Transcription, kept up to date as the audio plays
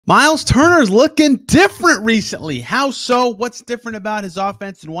Myles Turner's looking different recently. How so? What's different about his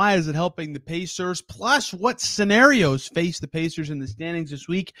offense and why is it helping the Pacers? Plus, what scenarios face the Pacers in the standings this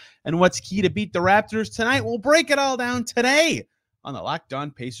week and what's key to beat the Raptors tonight? We'll break it all down today on the Locked On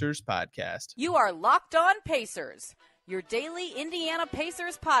Pacers podcast. You are Locked On Pacers, your daily Indiana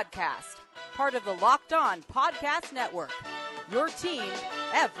Pacers podcast, part of the Locked On Podcast Network, your team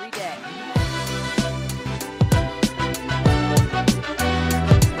every day.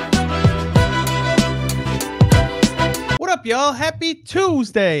 What up, y'all? Happy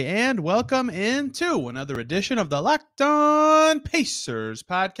Tuesday, and welcome into another edition of the Locked On Pacers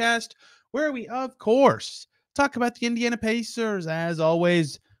podcast, where we, of course, talk about the Indiana Pacers. As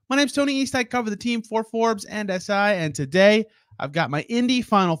always, my name's Tony East. I cover the team for Forbes and SI, and today I've got my Indy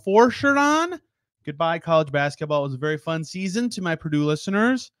Final Four shirt on. Goodbye, college basketball. It was a very fun season to my Purdue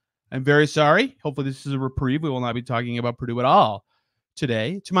listeners. I'm very sorry. Hopefully this is a reprieve. We will not be talking about Purdue at all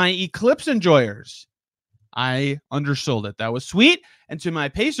today. To my Eclipse enjoyers, I undersold it. That was sweet. And to my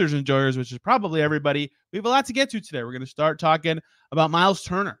Pacers enjoyers, which is probably everybody, we have a lot to get to today. We're going to start talking about Myles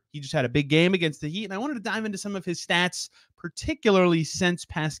Turner. He just had a big game against the Heat, and I wanted to dive into some of his stats, particularly since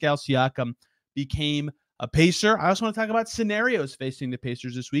Pascal Siakam became a Pacer. I also want to talk about scenarios facing the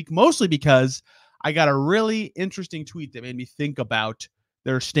Pacers this week, mostly because I got a really interesting tweet that made me think about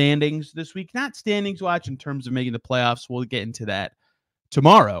their standings this week. Not standings watch in terms of making the playoffs. We'll get into that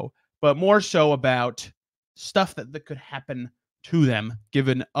tomorrow, but more so about stuff that could happen to them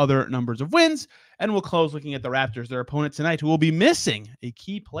given other numbers of wins. And we'll close looking at the Raptors, their opponent tonight, who will be missing a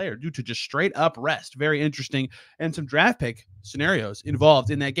key player due to just straight up rest. Very interesting, and some draft pick scenarios involved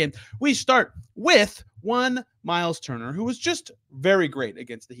in that game. We start with one Myles Turner, who was just very great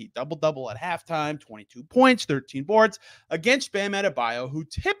against the Heat. Double-double at halftime, 22 points, 13 boards against Bam Adebayo, who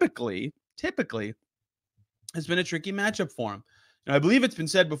typically has been a tricky matchup for him. I believe it's been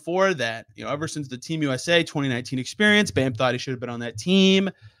said before that, ever since the Team USA 2019 experience, Bam thought he should have been on that team.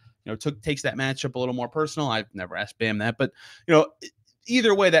 Takes that matchup a little more personal. I've never asked Bam that, but,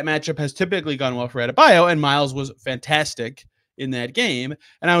 either way, that matchup has typically gone well for Adebayo, and Myles was fantastic in that game.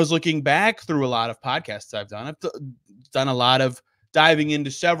 And I was looking back through a lot of podcasts I've done. I've done a lot of diving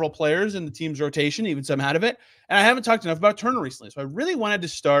into several players in the team's rotation, even some out of it. And I haven't talked enough about Turner recently. So I really wanted to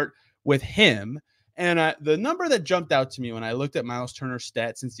start with him. And the number that jumped out to me when I looked at Myles Turner's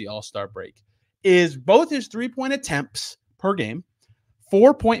stats since the All-Star break is both his three-point attempts per game,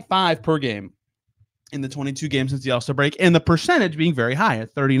 4.5 per game in the 22 games since the All-Star break, and the percentage being very high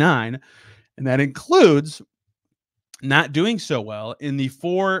at 39. And that includes not doing so well in the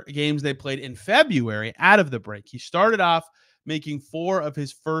 4 games they played in February out of the break. He started off making 4 of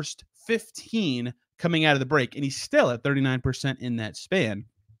his first 15 coming out of the break, and he's still at 39% in that span.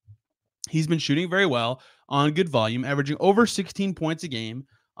 He's been shooting very well on good volume, averaging over 16 points a game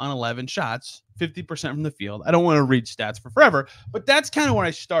on 11 shots, 50% from the field. I don't want to read stats for forever, but that's kind of where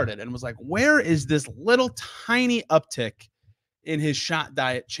I started and was like, where is this little tiny uptick in his shot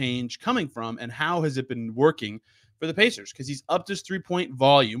diet change coming from, and how has it been working for the Pacers? Because he's upped his three-point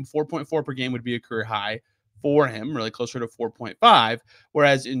volume. 4.4 per game would be a career high for him, really closer to 4.5,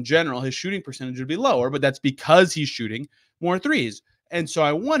 whereas in general, his shooting percentage would be lower, but that's because he's shooting more threes. And so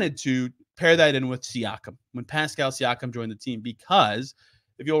I wanted to pair that in with Siakam when Pascal Siakam joined the team, because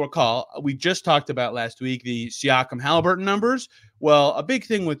if you'll recall, we just talked about last week the Siakam Haliburton numbers. Well, a big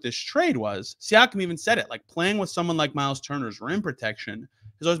thing with this trade was Siakam even said it, like playing with someone like Myles Turner's rim protection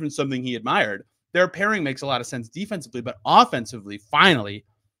has always been something he admired. Their pairing makes a lot of sense defensively, but offensively, finally,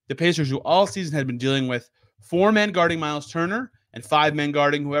 the Pacers, who all season had been dealing with 4 men guarding Myles Turner and 5 men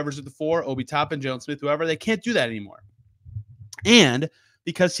guarding whoever's at the 4, Obi Toppin, Jalen Smith, whoever, they can't do that anymore. And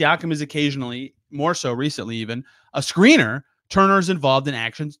because Siakam is occasionally, more so recently even, a screener, Turner's involved in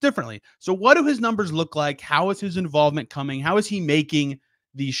actions differently. So what do his numbers look like? How is his involvement coming? How is he making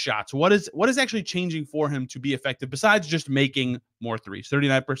these shots? What is actually changing for him to be effective besides just making more threes?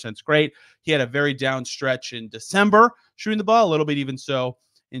 39% is great. He had a very down stretch in December shooting the ball, a little bit even so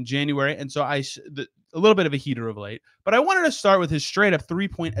in January. And so a little bit of a heater of late. But I wanted to start with his straight up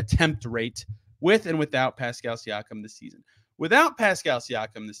three-point attempt rate with and without Pascal Siakam this season. Without Pascal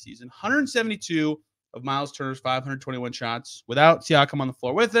Siakam this season, 172 of Myles Turner's 521 shots without Siakam on the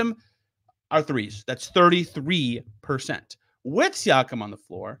floor with him are threes. That's 33%. With Siakam on the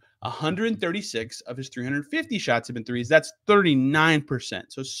floor, 136 of his 350 shots have been threes. That's 39%.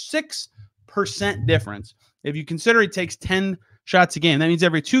 So 6% difference. If you consider he takes 10 shots a game, that means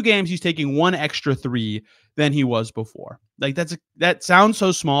every 2 games he's taking 1 extra 3 than he was before. Like that sounds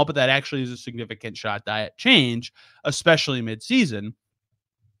so small, but that actually is a significant shot diet change, especially mid-season.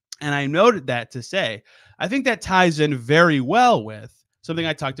 And I noted that to say, I think that ties in very well with something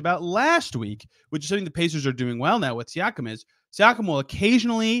I talked about last week, which is something the Pacers are doing well now with Siakam is Siakam will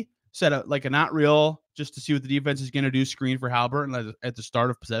occasionally set a not real, just to see what the defense is going to do, screen for Haliburton at the start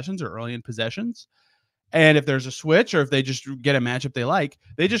of possessions or early in possessions. And if there's a switch or if they just get a matchup they like,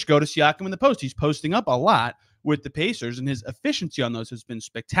 they just go to Siakam in the post. He's posting up a lot with the Pacers, and his efficiency on those has been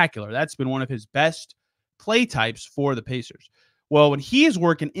spectacular. That's been one of his best play types for the Pacers. Well, when he is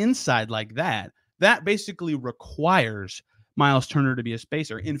working inside like that, that basically requires Myles Turner to be a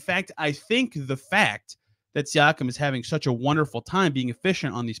spacer. In fact, I think the fact that Siakam is having such a wonderful time being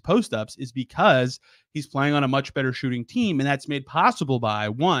efficient on these post-ups is because he's playing on a much better shooting team, and that's made possible by,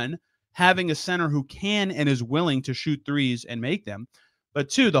 one, having a center who can and is willing to shoot threes and make them. But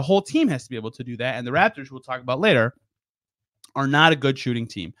two, the whole team has to be able to do that. And the Raptors, we'll talk about later, are not a good shooting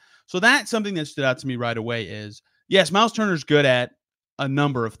team. So that's something that stood out to me right away is, yes, Myles Turner's good at a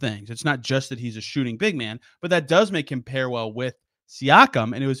number of things. It's not just that he's a shooting big man, but that does make him pair well with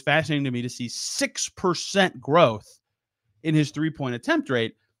Siakam. And it was fascinating to me to see 6% growth in his three-point attempt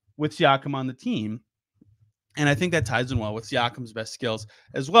rate with Siakam on the team. And I think that ties in well with Siakam's best skills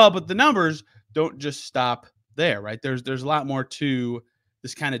as well. But the numbers don't just stop there, right? There's a lot more to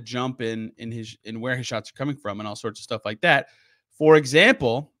this kind of jump in where his shots are coming from and all sorts of stuff like that. For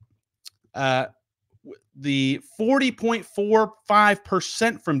example, the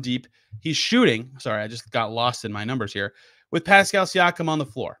 40.45% from deep he's shooting. Sorry, I just got lost in my numbers here. With Pascal Siakam on the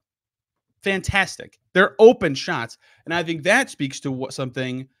floor. Fantastic. They're open shots. And I think that speaks to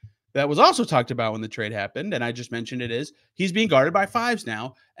something that was also talked about when the trade happened, and I just mentioned it, is he's being guarded by fives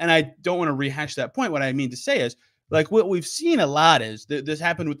now, and I don't want to rehash that point. What I mean to say is, like, what we've seen a lot is this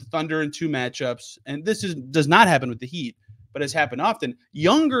happened with the Thunder in 2 matchups, and this does not happen with the Heat, but has happened often.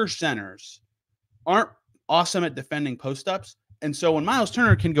 Younger centers aren't awesome at defending post-ups, and so when Myles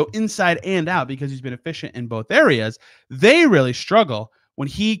Turner can go inside and out because he's been efficient in both areas, they really struggle when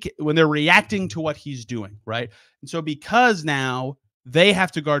they're reacting to what he's doing, right? And so because now they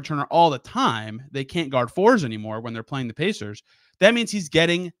have to guard Turner all the time, they can't guard fours anymore when they're playing the Pacers. That means he's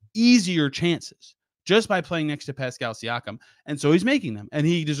getting easier chances just by playing next to Pascal Siakam. And so he's making them. And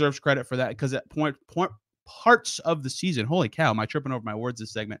he deserves credit for that because at parts of the season, holy cow, am I tripping over my words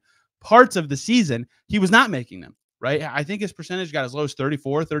this segment? Parts of the season, he was not making them, right? I think his percentage got as low as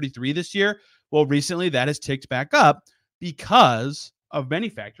 34, 33 this year. Well, recently that has ticked back up because of many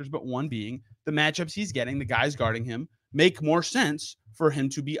factors, but one being the matchups he's getting, the guys guarding him, make more sense for him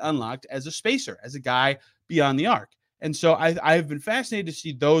to be unlocked as a spacer, as a guy beyond the arc. And so I've been fascinated to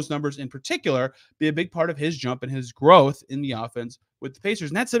see those numbers in particular be a big part of his jump and his growth in the offense with the Pacers.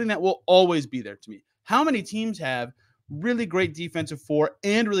 And that's something that will always be there to me. How many teams have really great defensive 4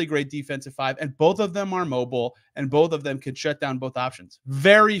 and really great defensive 5, and both of them are mobile and both of them can shut down both options?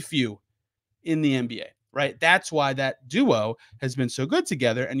 Very few in the NBA, right? That's why that duo has been so good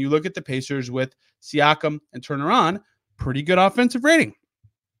together. And you look at the Pacers with Siakam and Turner on, pretty good offensive rating,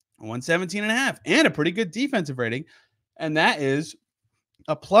 117.5, and a pretty good defensive rating. And that is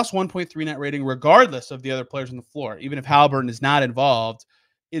a plus 1.3 net rating, regardless of the other players on the floor, even if Haliburton is not involved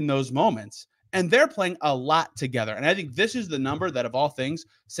in those moments. And they're playing a lot together. And I think this is the number that, of all things,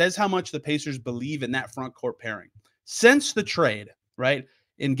 says how much the Pacers believe in that front court pairing. Since the trade, right,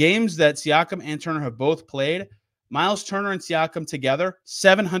 in games that Siakam and Turner have both played, Myles Turner and Siakam together,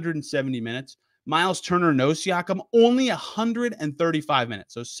 770 minutes. Myles Turner, no Siakam, only 135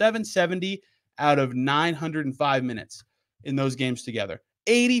 minutes. So 770 out of 905 minutes in those games together.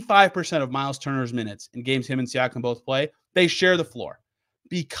 85% of Myles Turner's minutes in games him and Siakam both play, they share the floor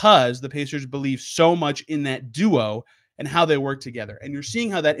because the Pacers believe so much in that duo and how they work together. And you're seeing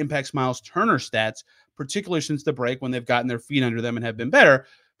how that impacts Myles Turner's stats, particularly since the break when they've gotten their feet under them and have been better.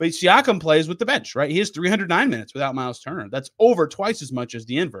 But Siakam plays with the bench, right? He has 309 minutes without Myles Turner. That's over twice as much as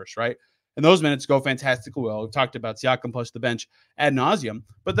the inverse, right? And those minutes go fantastically well. We've talked about Siakam plus the bench ad nauseum.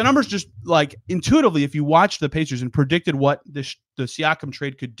 But the numbers just, like, intuitively, if you watch the Pacers and predicted what the Siakam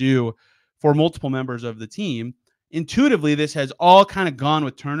trade could do for multiple members of the team, intuitively, this has all kind of gone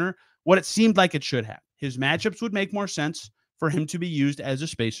with Turner what it seemed like it should have. His matchups would make more sense for him to be used as a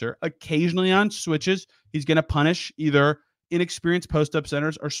spacer. Occasionally on switches, he's going to punish either inexperienced post-up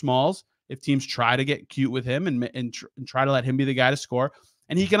centers or smalls if teams try to get cute with him and try to let him be the guy to score.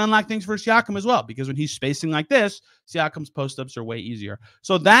 And he can unlock things for Siakam as well, because when he's spacing like this, Siakam's post-ups are way easier.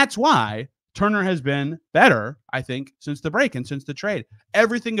 So that's why Turner has been better, I think, since the break and since the trade.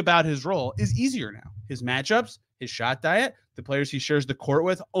 Everything about his role is easier now. His matchups, his shot diet, the players he shares the court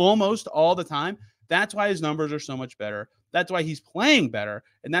with almost all the time. That's why his numbers are so much better. That's why he's playing better.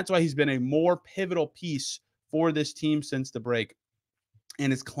 And that's why he's been a more pivotal piece for this team since the break,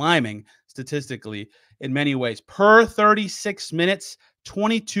 and is climbing statistically in many ways. Per 36 minutes,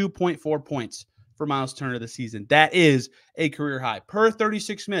 22.4 points for Myles Turner this season. That is a career high. Per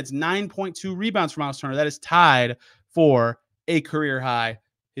 36 minutes, 9.2 rebounds for Myles Turner. That is tied for a career high.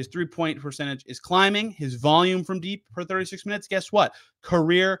 His three-point percentage is climbing. His volume from deep per 36 minutes, guess what?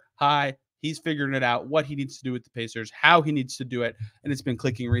 Career high. He's figuring it out, what he needs to do with the Pacers, how he needs to do it, and it's been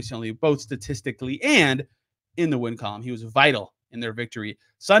clicking recently, both statistically and in the win column. He was vital in their victory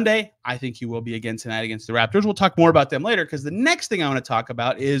Sunday. I think he will be again tonight against the Raptors. We'll talk more about them later because the next thing I want to talk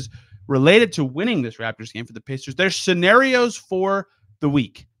about is related to winning this Raptors game for the Pacers. There's scenarios for the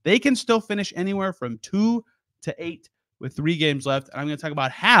week. They can still finish anywhere from 2 to 8 with 3 games left. I'm going to talk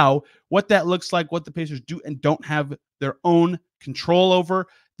about what that looks like, what the Pacers do and don't have their own control over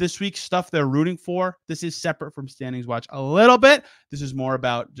this week, stuff they're rooting for. This is separate from Standings Watch a little bit. This is more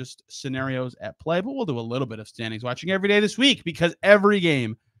about just scenarios at play, but we'll do a little bit of Standings Watching every day this week because every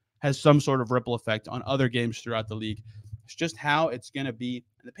game has some sort of ripple effect on other games throughout the league. It's just how it's going to be.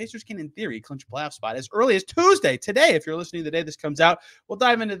 And the Pacers can, in theory, clinch a playoff spot as early as Tuesday. Today, if you're listening the day this comes out, we'll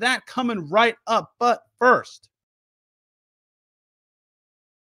dive into that coming right up. But first,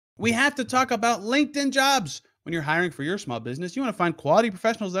 we have to talk about LinkedIn Jobs. When you're hiring for your small business, you want to find quality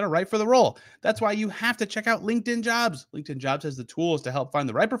professionals that are right for the role. That's why you have to check out LinkedIn Jobs. LinkedIn Jobs has the tools to help find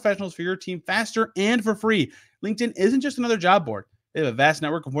the right professionals for your team faster and for free. LinkedIn isn't just another job board. They have a vast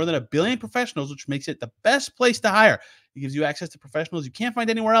network of more than 1 billion professionals, which makes it the best place to hire. It gives you access to professionals you can't find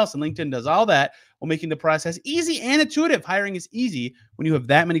anywhere else, and LinkedIn does all that while making the process easy and intuitive. Hiring is easy when you have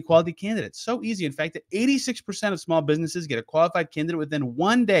that many quality candidates. So easy, in fact, that 86% of small businesses get a qualified candidate within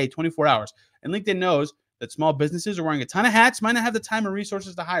 1 day, 24 hours. And LinkedIn knows that small businesses are wearing a ton of hats, might not have the time and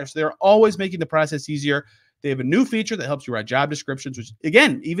resources to hire. So they're always making the process easier. They have a new feature that helps you write job descriptions, which,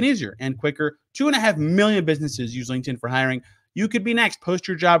 again, even easier and quicker. 2.5 million businesses use LinkedIn for hiring. You could be next. Post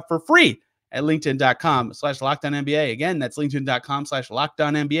your job for free at linkedin.com/LockedOnNBA. Again, that's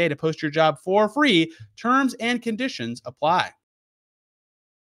linkedin.com/LockedOnNBA to post your job for free. Terms and conditions apply.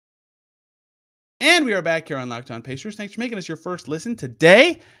 And we are back here on Locked On Pacers. Thanks for making us your first listen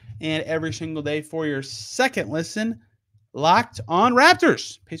today and every single day for your second listen. Locked On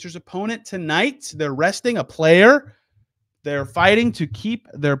Raptors. Pacers opponent tonight. They're resting a player. They're fighting to keep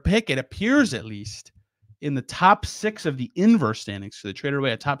their pick, it appears at least, in the top 6 of the inverse standings. So they traded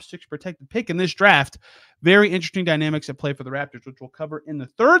away a top 6 protected pick in this draft. Very interesting dynamics at play for the Raptors, which we'll cover in the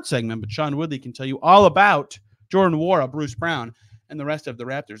third segment. But Sean Woodley can tell you all about Jordan Nwora, Bruce Brown, and the rest of the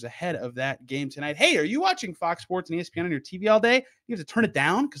Raptors ahead of that game tonight. Hey, are you watching Fox Sports and ESPN on your TV all day? You have to turn it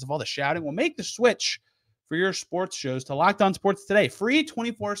down because of all the shouting. Well, make the switch for your sports shows to Locked On Sports Today. Free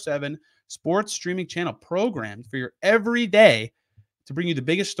 24/7 sports streaming channel programmed for your everyday to bring you the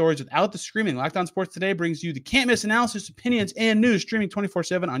biggest stories without the screaming. Locked On Sports Today brings you the can't-miss analysis, opinions, and news streaming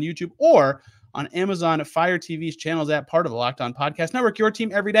 24/7 on YouTube or on Amazon Fire TV's channels app, part of the Locked On Podcast Network, your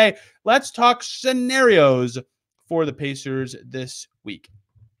team every day. Let's talk scenarios for the Pacers this week.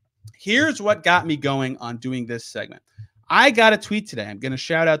 Here's what got me going on doing this segment. I got a tweet today. I'm going to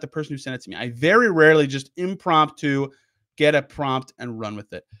shout out the person who sent it to me. I very rarely just impromptu get a prompt and run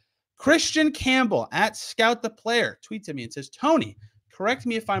with it. Christian Campbell at Scout the Player tweets at me and says, Tony, correct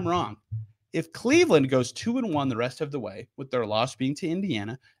me if I'm wrong. If Cleveland goes 2-1 the rest of the way, with their loss being to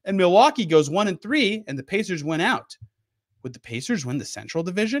Indiana, and Milwaukee goes 1-3 and the Pacers win out, would the Pacers win the Central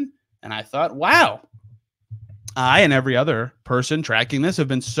Division? And I thought, wow. I and every other person tracking this have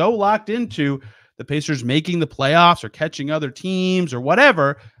been so locked into the Pacers making the playoffs or catching other teams or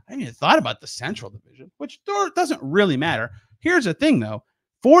whatever. I haven't even thought about the Central Division, which doesn't really matter. Here's the thing, though.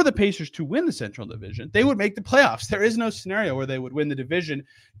 For the Pacers to win the Central Division, they would make the playoffs. There is no scenario where they would win the division,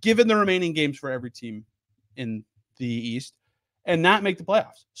 given the remaining games for every team in the East, and not make the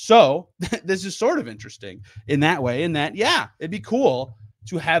playoffs. So this is sort of interesting in that way, in that, yeah, it'd be cool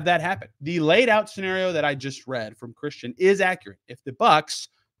to have that happen. The laid out scenario that I just read from Christian is accurate. If the Bucks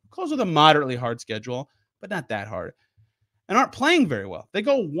close with a moderately hard schedule, but not that hard, and aren't playing very well, they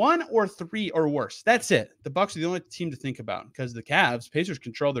go 1 or 3 or worse. That's it. The Bucks are the only team to think about because the Pacers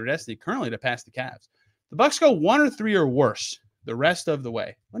control their destiny currently to pass the Cavs. The Bucks go 1 or 3 or worse the rest of the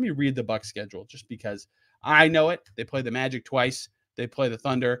way. Let me read the Bucks schedule just because I know it. They play the Magic twice, they play the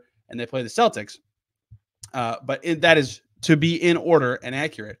Thunder, and they play the Celtics. But that is to be in order and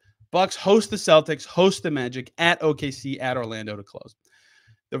accurate. Bucks host the Celtics, host the Magic, at OKC, at Orlando to close.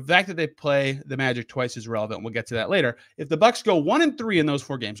 The fact that they play the Magic twice is relevant. We'll get to that later. If the Bucks go 1-3 in those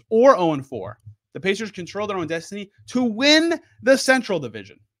 4 games or 0-4, the Pacers control their own destiny to win the Central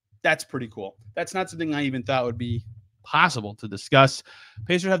Division. That's pretty cool. That's not something I even thought would be possible to discuss.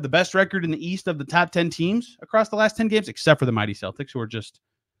 Pacers have the best record in the East of the top 10 teams across the last 10 games, except for the mighty Celtics, who are just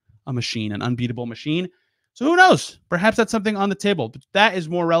a machine, an unbeatable machine. So who knows? Perhaps that's something on the table. But that is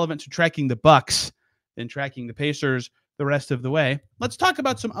more relevant to tracking the Bucks than tracking the Pacers the rest of the way. Let's talk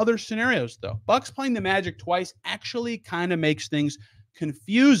about some other scenarios, though. Bucks playing the Magic twice actually kind of makes things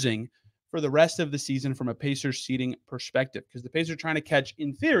confusing for the rest of the season from a Pacers seeding perspective, because the Pacers are trying to catch,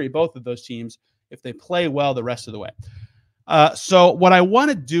 in theory, both of those teams if they play well the rest of the way. So what I want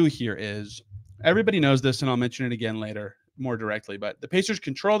to do here is, everybody knows this, and I'll mention it again later more directly, but the Pacers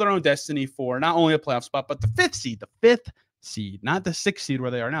control their own destiny for not only a playoff spot, but the fifth seed, not the sixth seed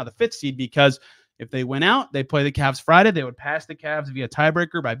where they are now, the fifth seed, because if they win out, they play the Cavs Friday. They would pass the Cavs via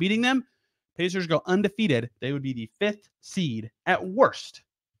tiebreaker by beating them. Pacers go undefeated. They would be the fifth seed at worst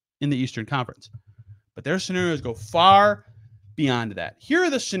in the Eastern Conference. But their scenarios go far beyond that. Here are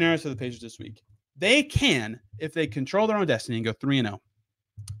the scenarios for the Pacers this week. They can, if they control their own destiny and go 3-0,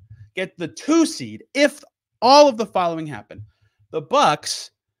 get the 2 seed if all of the following happen. The Bucks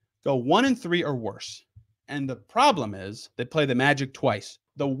go 1-3 or worse. And the problem is they play the Magic twice.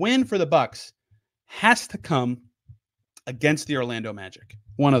 The win for the Bucks has to come against the Orlando Magic,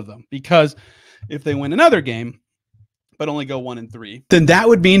 one of them, because if they win another game but only go 1-3, then that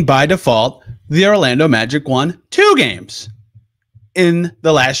would mean by default the Orlando Magic won 2 games in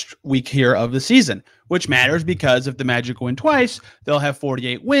the last week here of the season, which matters because if the Magic win twice, they'll have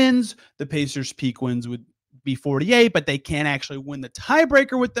 48 wins. The Pacers' peak wins would be 48, but they can't actually win the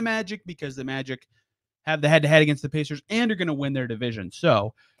tiebreaker with the Magic because the Magic have the head-to-head against the Pacers and are going to win their division.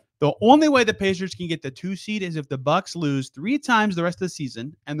 So the only way the Pacers can get the 2 seed is if the Bucks lose 3 times the rest of the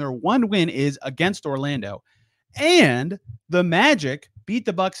season and their one win is against Orlando, and the Magic beat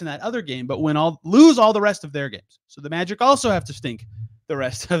the Bucks in that other game but lose all the rest of their games. So the Magic also have to stink the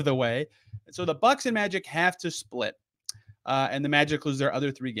rest of the way. So the Bucks and Magic have to split, and the Magic lose their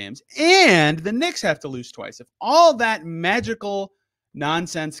other 3 games, and the Knicks have to lose twice. If all that magical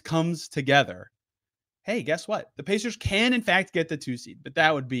nonsense comes together, hey, guess what? The Pacers can, in fact, get the 2 seed, but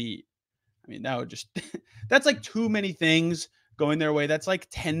that would be, that would just, that's like too many things going their way. That's like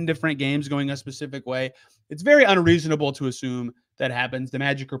 10 different games going a specific way. It's very unreasonable to assume that happens. The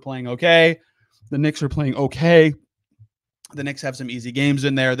Magic are playing okay. The Knicks are playing okay. The Knicks have some easy games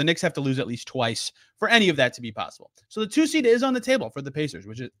in there. The Knicks have to lose at least twice for any of that to be possible. So the 2 seed is on the table for the Pacers,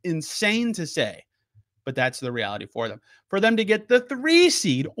 which is insane to say, but that's the reality for them. For them to get the 3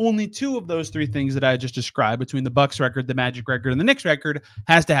 seed, only 2 of those 3 things that I just described between the Bucks record, the Magic record, and the Knicks record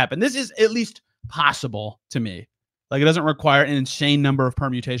has to happen. This is at least possible to me. Like, it doesn't require an insane number of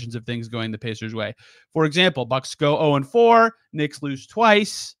permutations of things going the Pacers' way. For example, Bucks go 0-4, Knicks lose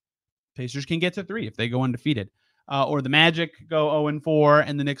twice. Pacers can get to 3 if they go undefeated. Or the Magic go 0-4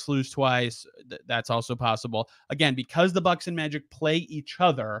 and the Knicks lose twice. That's also possible. Again, because the Bucks and Magic play each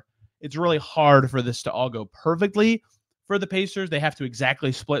other, it's really hard for this to all go perfectly for the Pacers. They have to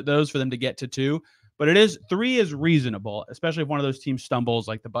exactly split those for them to get to 2. But 3 is reasonable, especially if one of those teams stumbles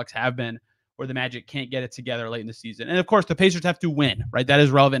like the Bucks have been, or the Magic can't get it together late in the season. And of course, the Pacers have to win, right? That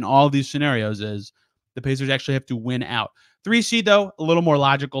is relevant in all of these scenarios, is the Pacers actually have to win out. 3 seed, though, a little more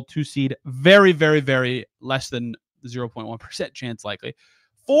logical. 2 seed, very, very, very less than 0.1% chance likely.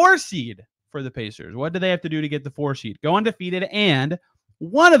 4 seed for the Pacers. What do they have to do to get the 4 seed? Go undefeated, and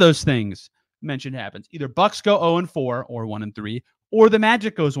one of those things mentioned happens. Either Bucks go 0-4 or 1-3, or the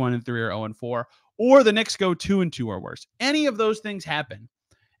Magic goes 1-3 or 0-4, or the Knicks go 2-2 or worse. Any of those things happen,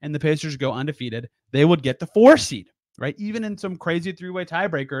 and the Pacers go undefeated, they would get the 4 seed, right? Even in some crazy 3-way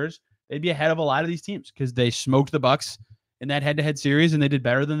tiebreakers, they'd be ahead of a lot of these teams because they smoked the Bucks in that head-to-head series and they did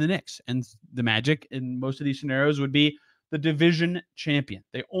better than the Knicks. And the Magic in most of these scenarios would be the division champion.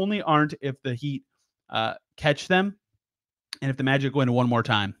 They only aren't if the Heat catch them. And if the Magic win one more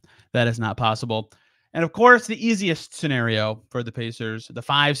time, that is not possible. And of course, the easiest scenario for the Pacers, the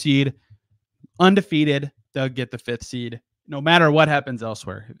 5 seed, undefeated, they'll get the 5th seed, no matter what happens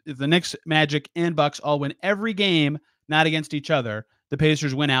elsewhere. If the Knicks, Magic, and Bucks all win every game, not against each other, the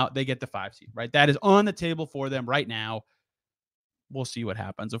Pacers win out, they get the 5 seed, right? That is on the table for them right now. We'll see what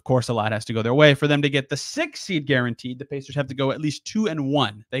happens. Of course, a lot has to go their way. For them to get the 6 seed guaranteed, the Pacers have to go at least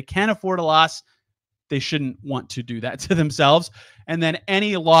 2-1. They can't afford a loss. They shouldn't want to do that to themselves. And then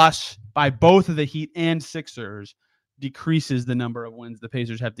any loss by both of the Heat and Sixers decreases the number of wins the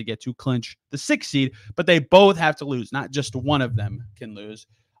Pacers have to get to clinch the 6 seed, but they both have to lose. Not just one of them can lose.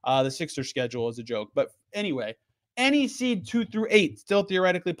 The Sixers schedule is a joke. But anyway, any seed 2 through 8, still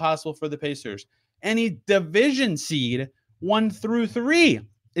theoretically possible for the Pacers. Any division seed 1 through 3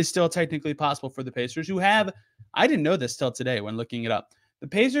 is still technically possible for the Pacers, who have, I didn't know this till today when looking it up, the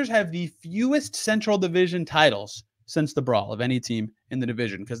Pacers have the fewest Central Division titles since the Brawl of any team in the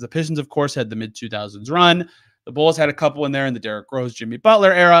division, because the Pistons, of course, had the mid-2000s run. The Bulls had a couple in there in the Derrick Rose, Jimmy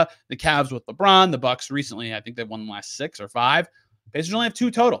Butler era. The Cavs with LeBron. The Bucks recently, I think they've won the last 6 or 5. Pacers only have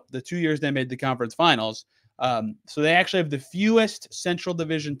 2 total. The 2 years they made the conference finals. So they actually have the fewest Central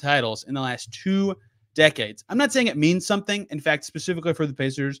Division titles in the last 2 decades. I'm not saying it means something. In fact, specifically for the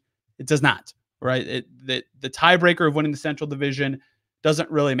Pacers, it does not. Right? The tiebreaker of winning the Central Division doesn't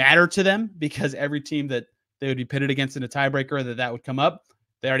really matter to them because every team that they would be pitted against in a tiebreaker that would come up,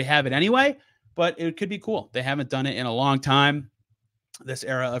 they already have it anyway. But it could be cool. They haven't done it in a long time. This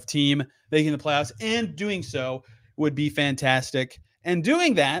era of team making the playoffs and doing so would be fantastic. And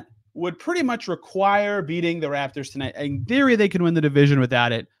doing that would pretty much require beating the Raptors tonight. In theory, they could win the division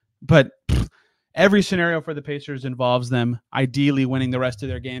without it. But every scenario for the Pacers involves them ideally winning the rest of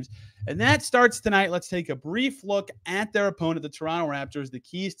their games. And that starts tonight. Let's take a brief look at their opponent, the Toronto Raptors, the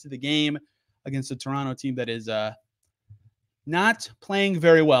keys to the game against the Toronto team that is not playing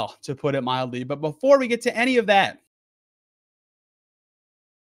very well, to put it mildly. But before we get to any of that,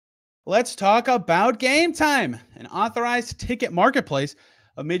 let's talk about Game Time, an authorized ticket marketplace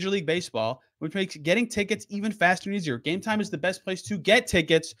of Major League Baseball, which makes getting tickets even faster and easier. Game Time is the best place to get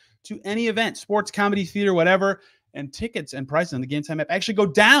tickets to any event, sports, comedy, theater, whatever. And tickets and prices on the Game Time app actually go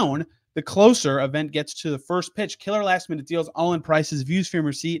down the closer event gets to the first pitch. Killer last-minute deals, all-in prices, views from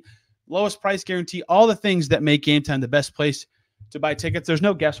your seat, lowest price guarantee, all the things that make Game Time the best place to buy tickets. There's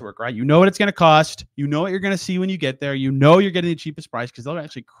no guesswork, right? You know what it's going to cost. You know what you're going to see when you get there. You know you're getting the cheapest price because they'll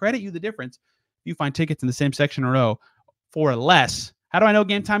actually credit you the difference if you find tickets in the same section or row for less. How do I know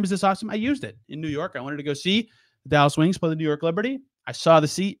Game Time is this awesome? I used it in New York. I wanted to go see the Dallas Wings play the New York Liberty. I saw the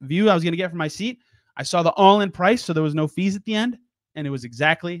seat view I was going to get from my seat. I saw the all-in price, so there was no fees at the end, and it was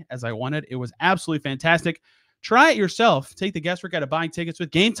exactly as I wanted. It was absolutely fantastic. Try it yourself. Take the guesswork out of buying tickets with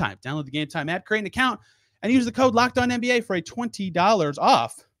Game Time. Download the Game Time app, create an account, and use the code LOCKEDONNBA for a $20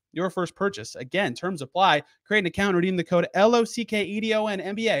 off your first purchase. Again, terms apply. Create an account, redeem the code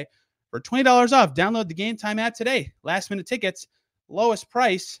LOCKEDONNBA for $20 off. Download the Game Time app today. Last-minute tickets, lowest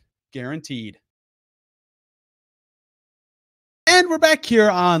price guaranteed. And we're back here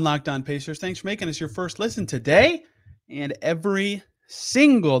on Locked On Pacers. Thanks for making us your first listen today and every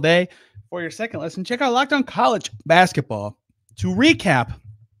single day. For your second listen, check out Locked On College Basketball to recap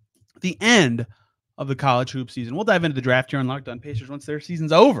the end of the college hoop season. We'll dive into the draft here on Locked On Pacers once their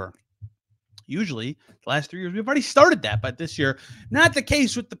season's over. Usually, the last 3 years, we've already started that, but this year, not the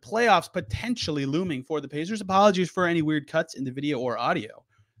case with the playoffs potentially looming for the Pacers. Apologies for any weird cuts in the video or audio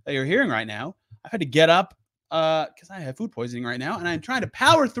that you're hearing right now. I've had to get up because I have food poisoning right now, and I'm trying to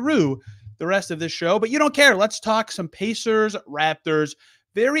power through the rest of this show, but you don't care. Let's talk some Pacers, Raptors.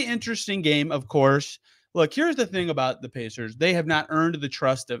 Very interesting game, of course. Look, here's the thing about the Pacers. They have not earned the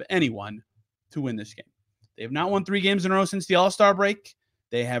trust of anyone to win this game. They have not won 3 games in a row since the All-Star break.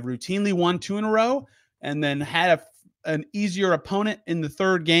 They have routinely won 2 in a row and then had an easier opponent in the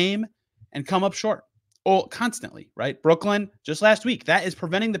third game and come up short. Oh, constantly, right? Brooklyn, just last week. That is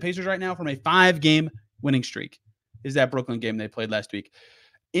preventing the Pacers right now from a 5-game winning streak, is that Brooklyn game they played last week.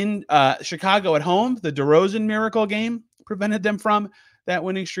 In Chicago at home, the DeRozan miracle game prevented them from that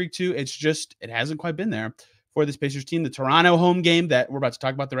winning streak too. It's just, it hasn't quite been there for this Pacers team. The Toronto home game that we're about to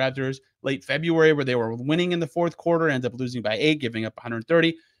talk about, the Raptors, late February, where they were winning in the fourth quarter, ended up losing by 8, giving up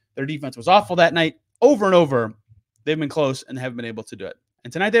 130. Their defense was awful that night. Over and over, they've been close and haven't been able to do it.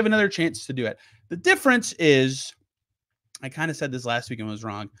 And tonight they have another chance to do it. The difference is, I kind of said this last week and was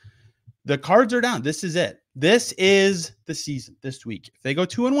wrong. The cards are down. This is it. This is the season this week. If they go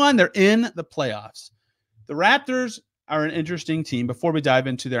 2-1, they're in the playoffs. The Raptors are an interesting team. Before we dive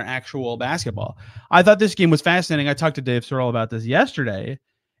into their actual basketball, I thought this game was fascinating. I talked to Dave Searle about this yesterday,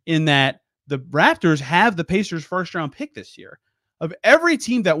 in that the Raptors have the Pacers' first-round pick this year. Of every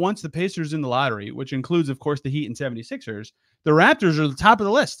team that wants the Pacers in the lottery, which includes, of course, the Heat and 76ers, the Raptors are the top of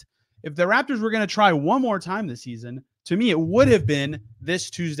the list. If the Raptors were going to try one more time this season, to me, it would have been this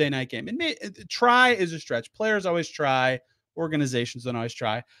Tuesday night game. Try is a stretch. Players always try. Organizations don't always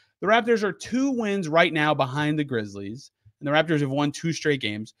try. The Raptors are 2 wins right now behind the Grizzlies, and the Raptors have won 2 straight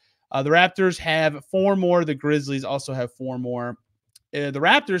games. The Raptors have 4 more. The Grizzlies also have 4 more. The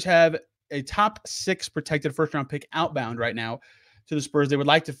Raptors have a top 6 protected first-round pick outbound right now to the Spurs. They would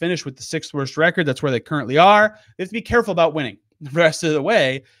like to finish with the 6th worst record. That's where they currently are. They have to be careful about winning the rest of the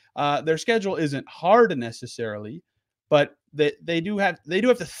way. Their schedule isn't hard necessarily, but they do have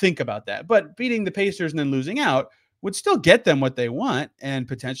to think about that. But beating the Pacers and then losing out would still get them what they want and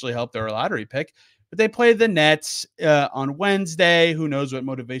potentially help their lottery pick. But they play the Nets on Wednesday. Who knows what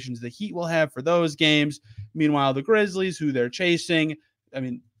motivations the Heat will have for those games. Meanwhile, the Grizzlies, who they're chasing, I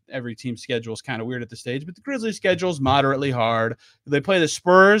mean, every team's schedule is kind of weird at this stage, but the Grizzlies' schedule is moderately hard. They play the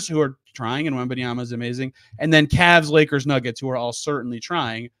Spurs, who are trying, and Wembanyama is amazing, and then Cavs, Lakers, Nuggets, who are all certainly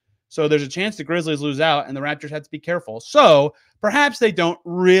trying. So there's a chance the Grizzlies lose out, and the Raptors have to be careful. So perhaps they don't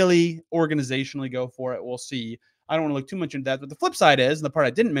really organizationally go for it. We'll see. I don't want to look too much into that. But the flip side is, and the part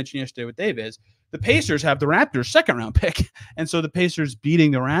I didn't mention yesterday with Dave is, the Pacers have the Raptors' second-round pick. And so the Pacers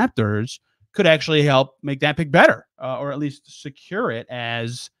beating the Raptors could actually help make that pick better, or at least secure it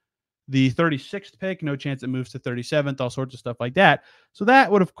as the 36th pick. No chance it moves to 37th, all sorts of stuff like that. So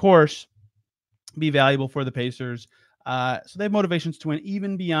that would, of course, be valuable for the Pacers. So they have motivations to win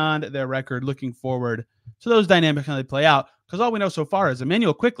even beyond their record, looking forward to those dynamics how they play out. Because all we know so far is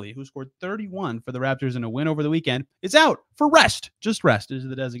Emmanuel Quickley, who scored 31 for the Raptors in a win over the weekend, is out for rest. Just rest is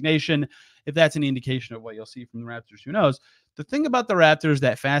the designation. If that's any indication of what you'll see from the Raptors, who knows? The thing about the Raptors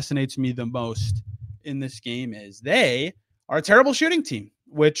that fascinates me the most in this game is they are a terrible shooting team,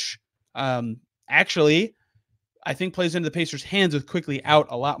 which actually I think plays into the Pacers' hands with Quickley out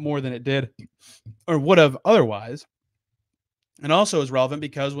a lot more than it did or would have otherwise. And also is relevant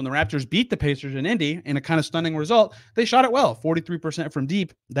because when the Raptors beat the Pacers in Indy in a kind of stunning result, they shot it well, 43% from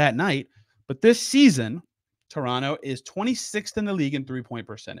deep that night. But this season, Toronto is 26th in the league in three-point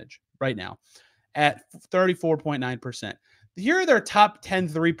percentage right now at 34.9%. Here are their top 10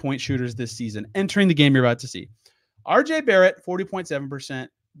 three-point shooters this season entering the game you're about to see. RJ Barrett, 40.7%.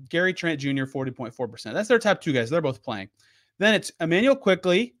 Gary Trent Jr., 40.4%. That's their top two guys. They're both playing. Then it's Emmanuel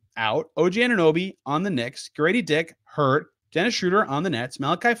Quickley out, OG Anunoby on the Knicks, Grady Dick hurt, Dennis Schroeder on the Nets,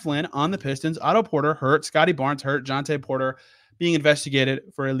 Malachi Flynn on the Pistons, Otto Porter hurt, Scotty Barnes hurt, Jonte Porter being investigated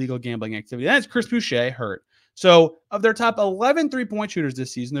for illegal gambling activity. That's Chris Boucher hurt. So of their top 11 three-point shooters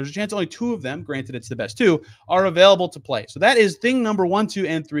this season, there's a chance only two of them, granted it's the best two, are available to play. So that is thing number 1, 2,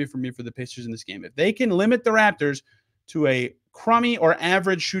 and 3 for me for the Pacers in this game. If they can limit the Raptors to a crummy or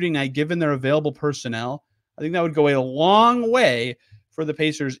average shooting night given their available personnel, I think that would go a long way for the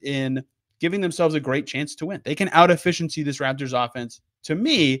Pacers in giving themselves a great chance to win. They can out-efficiency this Raptors offense, to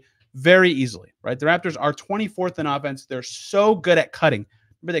me, very easily, right? The Raptors are 24th in offense. They're so good at cutting.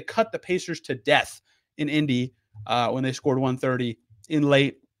 Remember, they cut the Pacers to death in Indy when they scored 130 in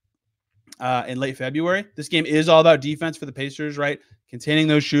late February. This game is all about defense for the Pacers, right? Containing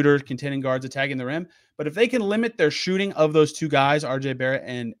those shooters, containing guards, attacking the rim. But if they can limit their shooting of those two guys, RJ Barrett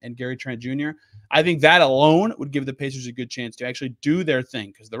and Gary Trent Jr., I think that alone would give the Pacers a good chance to actually do their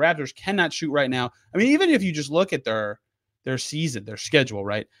thing, because the Raptors cannot shoot right now. I mean, even if you just look at their season, their schedule,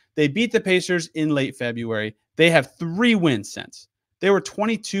 right? They beat the Pacers in late February. They have 3 wins since. They were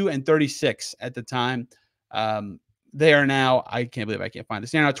 22-36 at the time. They are now, I can't believe I can't find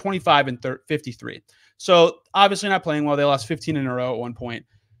this. They're now 25-53. So obviously not playing well. They lost 15 in a row at one point.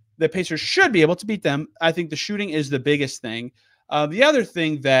 The Pacers should be able to beat them. I think the shooting is the biggest thing. The other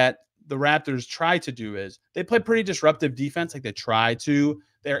thing that the Raptors try to do is they play pretty disruptive defense. Like they try to.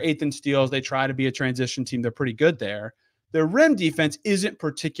 They're 8th in steals. They try to be a transition team. They're pretty good there. Their rim defense isn't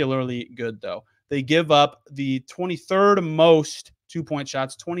particularly good, though. They give up the 23rd most two-point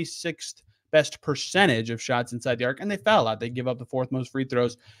shots, 26th best percentage of shots inside the arc, and they foul out. They give up the 4th most free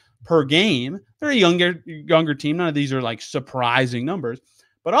throws per game. They're a younger team. None of these are like surprising numbers.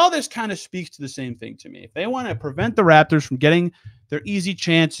 But all this kind of speaks to the same thing to me. If they want to prevent the Raptors from getting their easy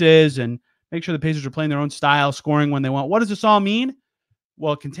chances and make sure the Pacers are playing their own style, scoring when they want, what does this all mean?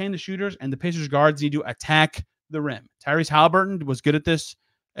 Well, contain the shooters, and the Pacers guards need to attack the rim. Tyrese Haliburton was good at this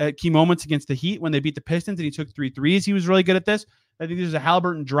at key moments against the Heat when they beat the Pistons, and he took 3 threes. He was really good at this. I think this is a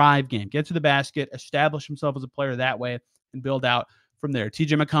Haliburton drive game. Get to the basket, establish himself as a player that way, and build out from there.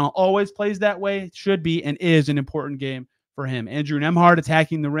 TJ McConnell always plays that way, should be, and is an important game for him. Andrew Nembhard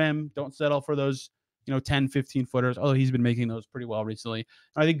attacking the rim. Don't settle for those 10, 15 footers, although he's been making those pretty well recently.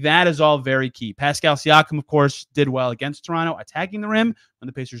 I think that is all very key. Pascal Siakam, of course, did well against Toronto, attacking the rim when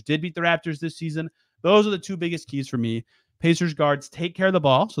the Pacers did beat the Raptors this season. Those are the 2 biggest keys for me. Pacers guards take care of the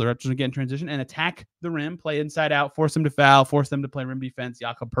ball, so the Raptors will get in transition, and attack the rim, play inside out, force them to foul, force them to play rim defense.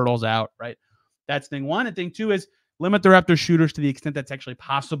 Jakob Poeltl's out, right? That's thing 1. And thing 2 is limit the Raptors shooters to the extent that's actually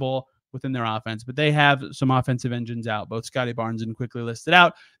possible within their offense. But they have some offensive engines out, both Scotty Barnes and Quickly listed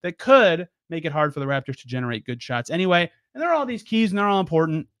out, that could make it hard for the Raptors to generate good shots anyway. And there are all these keys, and they're all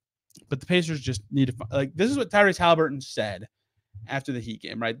important. But the Pacers just need to, this is what Tyrese Haliburton said after the Heat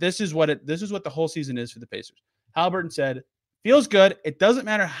game, right? This is what the whole season is for the Pacers. Haliburton said, feels good. It doesn't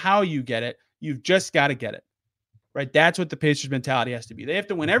matter how you get it. You've just got to get it, right? That's what the Pacers mentality has to be. They have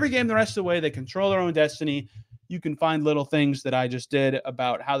to win every game the rest of the way. They control their own destiny. You can find little things that I just did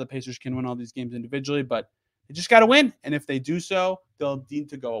about how the Pacers can win all these games individually, but they just got to win. And if they do so, they'll need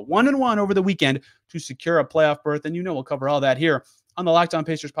to go 1-1 over the weekend to secure a playoff berth. And we'll cover all that here on the Locked On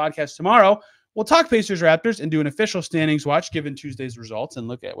Pacers podcast tomorrow. We'll talk Pacers Raptors and do an official standings watch given Tuesday's results and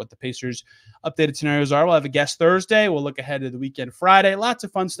look at what the Pacers updated scenarios are. We'll have a guest Thursday. We'll look ahead to the weekend Friday. Lots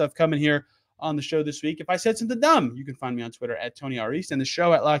of fun stuff coming here on the show this week. If I said something dumb, you can find me on Twitter at Tony R. East and the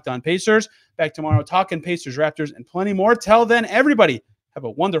show at Locked On Pacers. Back tomorrow talking Pacers Raptors and plenty more. Till then, everybody, have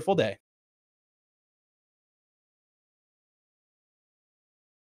a wonderful day.